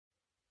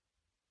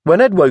When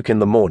Ed woke in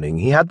the morning,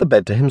 he had the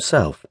bed to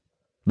himself.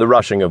 The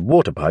rushing of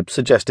water pipes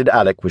suggested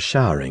Alec was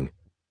showering.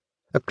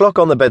 A clock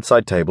on the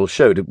bedside table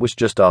showed it was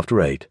just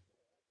after 8.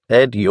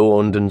 Ed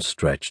yawned and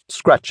stretched,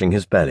 scratching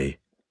his belly.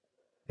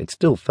 It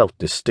still felt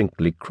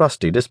distinctly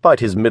crusty, despite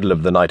his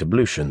middle-of-the-night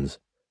ablutions.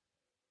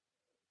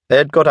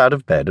 Ed got out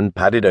of bed and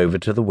padded over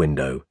to the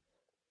window.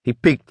 He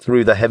peeked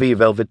through the heavy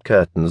velvet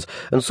curtains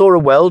and saw a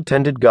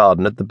well-tended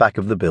garden at the back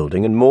of the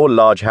building and more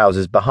large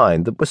houses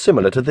behind that were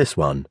similar to this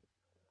one.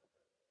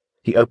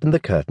 He opened the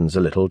curtains a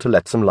little to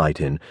let some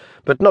light in,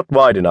 but not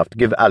wide enough to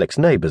give Alec's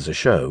neighbours a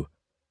show.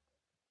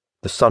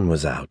 The sun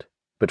was out,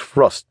 but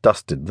frost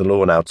dusted the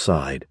lawn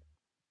outside.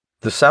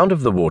 The sound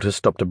of the water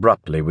stopped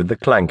abruptly with the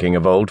clanking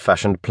of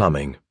old-fashioned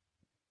plumbing.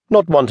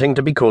 Not wanting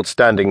to be caught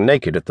standing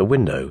naked at the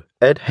window,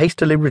 Ed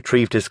hastily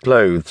retrieved his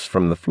clothes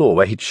from the floor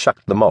where he'd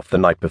shucked them off the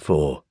night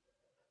before.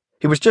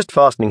 He was just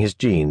fastening his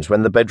jeans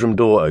when the bedroom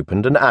door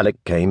opened and Alec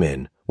came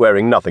in,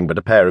 wearing nothing but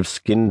a pair of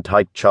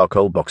skin-tight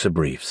charcoal boxer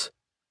briefs.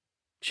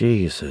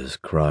 Jesus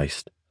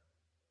Christ.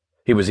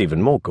 He was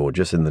even more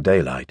gorgeous in the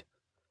daylight.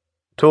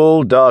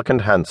 Tall, dark,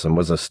 and handsome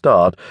was a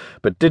start,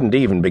 but didn't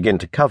even begin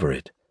to cover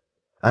it.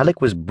 Alec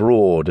was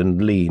broad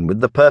and lean, with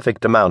the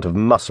perfect amount of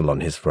muscle on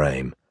his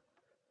frame.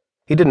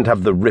 He didn't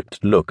have the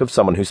ripped look of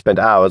someone who spent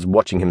hours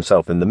watching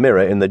himself in the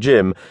mirror in the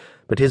gym,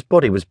 but his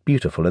body was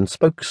beautiful and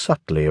spoke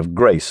subtly of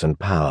grace and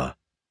power.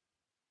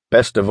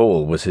 Best of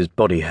all was his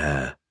body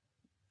hair.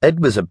 Ed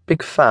was a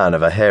big fan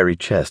of a hairy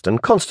chest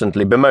and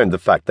constantly bemoaned the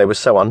fact they were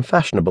so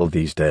unfashionable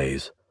these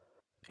days.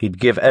 He'd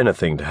give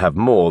anything to have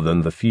more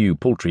than the few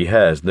paltry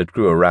hairs that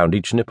grew around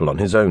each nipple on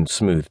his own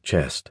smooth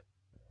chest.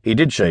 He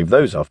did shave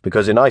those off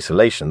because in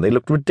isolation they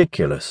looked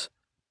ridiculous.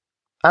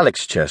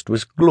 Alec's chest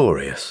was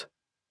glorious.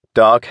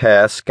 Dark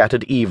hair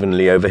scattered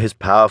evenly over his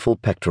powerful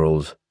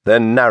pectorals,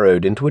 then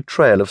narrowed into a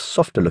trail of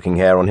softer-looking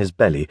hair on his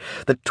belly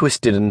that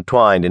twisted and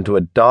twined into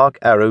a dark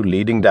arrow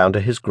leading down to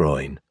his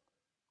groin.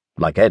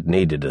 Like Ed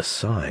needed a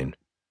sign.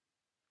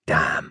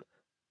 Damn.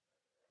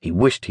 He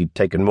wished he'd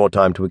taken more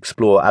time to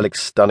explore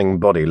Alec's stunning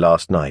body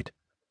last night.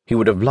 He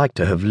would have liked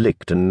to have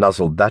licked and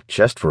nuzzled that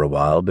chest for a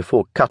while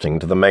before cutting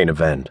to the main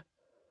event.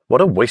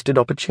 What a wasted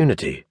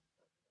opportunity.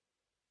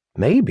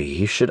 Maybe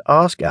he should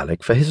ask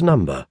Alec for his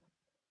number.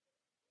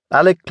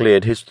 Alec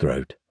cleared his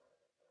throat.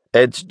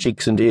 Ed's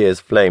cheeks and ears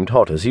flamed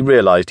hot as he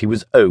realized he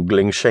was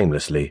ogling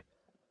shamelessly.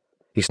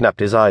 He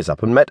snapped his eyes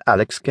up and met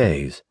Alec's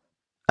gaze.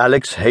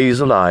 Alec's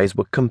hazel eyes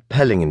were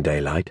compelling in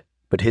daylight,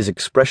 but his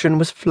expression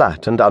was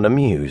flat and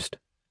unamused.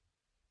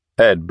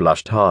 Ed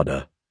blushed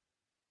harder.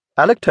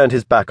 Alec turned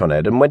his back on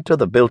Ed and went to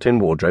the built-in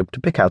wardrobe to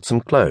pick out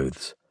some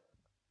clothes.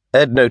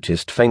 Ed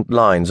noticed faint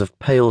lines of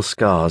pale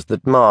scars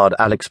that marred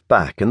Alec's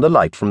back in the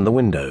light from the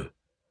window.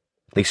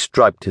 They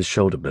striped his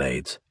shoulder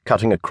blades,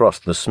 cutting across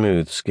the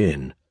smooth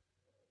skin.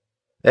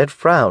 Ed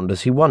frowned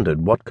as he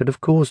wondered what could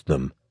have caused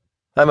them.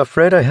 "I'm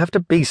afraid I have to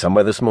be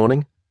somewhere this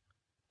morning."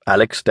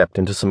 Alec stepped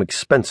into some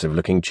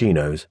expensive-looking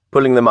chinos,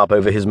 pulling them up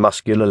over his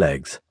muscular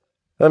legs.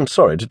 "I'm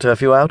sorry to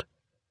turf you out."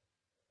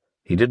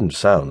 He didn't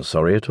sound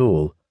sorry at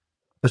all.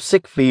 A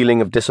sick feeling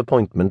of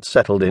disappointment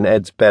settled in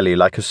Ed's belly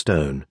like a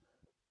stone.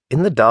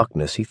 In the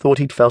darkness he thought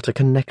he'd felt a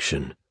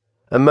connection,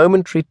 a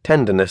momentary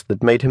tenderness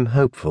that made him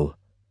hopeful.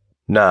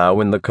 Now,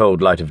 in the cold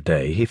light of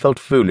day, he felt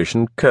foolish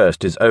and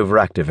cursed his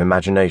overactive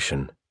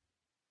imagination.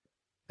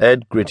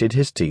 Ed gritted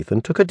his teeth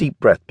and took a deep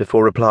breath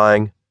before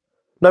replying,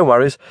 "No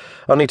worries,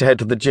 I'll need to head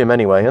to the gym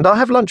anyway, and I'll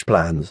have lunch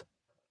plans."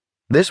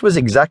 This was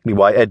exactly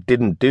why Ed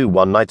didn't do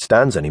one-night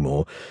stands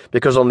anymore,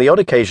 because on the odd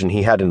occasion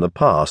he had in the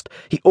past,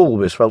 he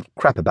always felt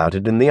crap about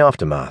it in the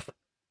aftermath.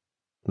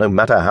 No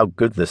matter how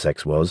good the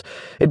sex was,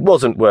 it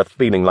wasn't worth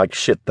feeling like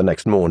shit the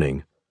next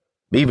morning.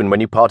 Even when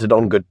you parted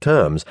on good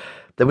terms,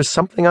 there was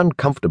something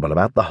uncomfortable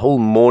about the whole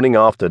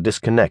morning-after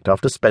disconnect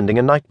after spending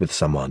a night with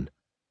someone.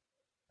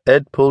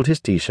 Ed pulled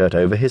his t-shirt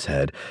over his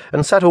head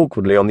and sat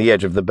awkwardly on the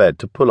edge of the bed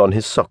to pull on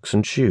his socks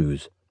and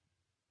shoes.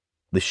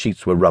 The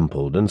sheets were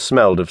rumpled and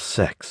smelled of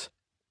sex.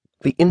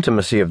 The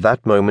intimacy of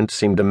that moment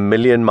seemed a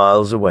million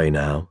miles away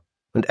now,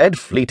 and Ed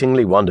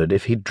fleetingly wondered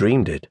if he'd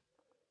dreamed it.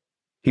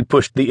 He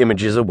pushed the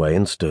images away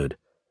and stood.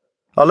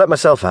 "I'll let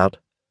myself out."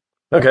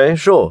 "Okay,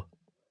 sure."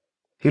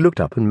 He looked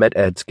up and met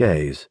Ed's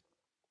gaze.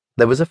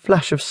 There was a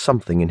flash of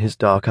something in his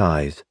dark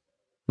eyes.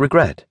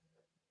 Regret.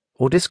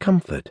 Or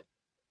discomfort.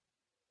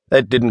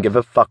 Ed didn't give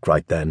a fuck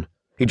right then.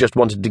 He just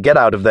wanted to get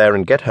out of there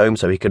and get home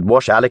so he could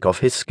wash Alec off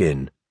his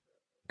skin.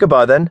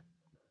 "Goodbye, then."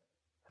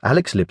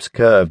 Alec's lips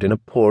curved in a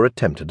poor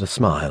attempt at a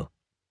smile.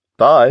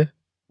 "Bye."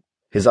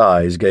 His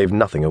eyes gave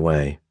nothing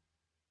away.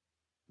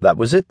 That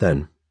was it,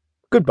 then.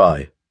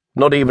 Goodbye.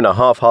 Not even a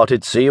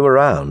half-hearted see you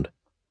around.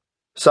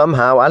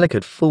 Somehow Alec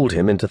had fooled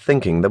him into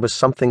thinking there was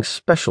something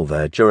special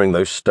there during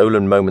those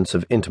stolen moments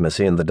of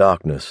intimacy in the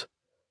darkness.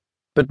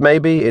 But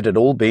maybe it had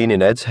all been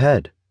in Ed's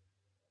head.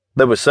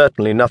 There was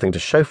certainly nothing to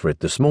show for it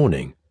this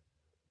morning.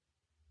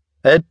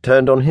 Ed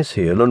turned on his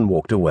heel and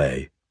walked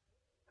away.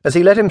 As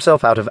he let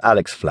himself out of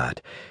Alec's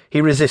flat,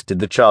 he resisted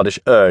the childish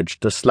urge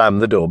to slam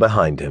the door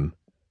behind him.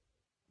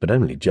 But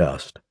only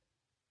just.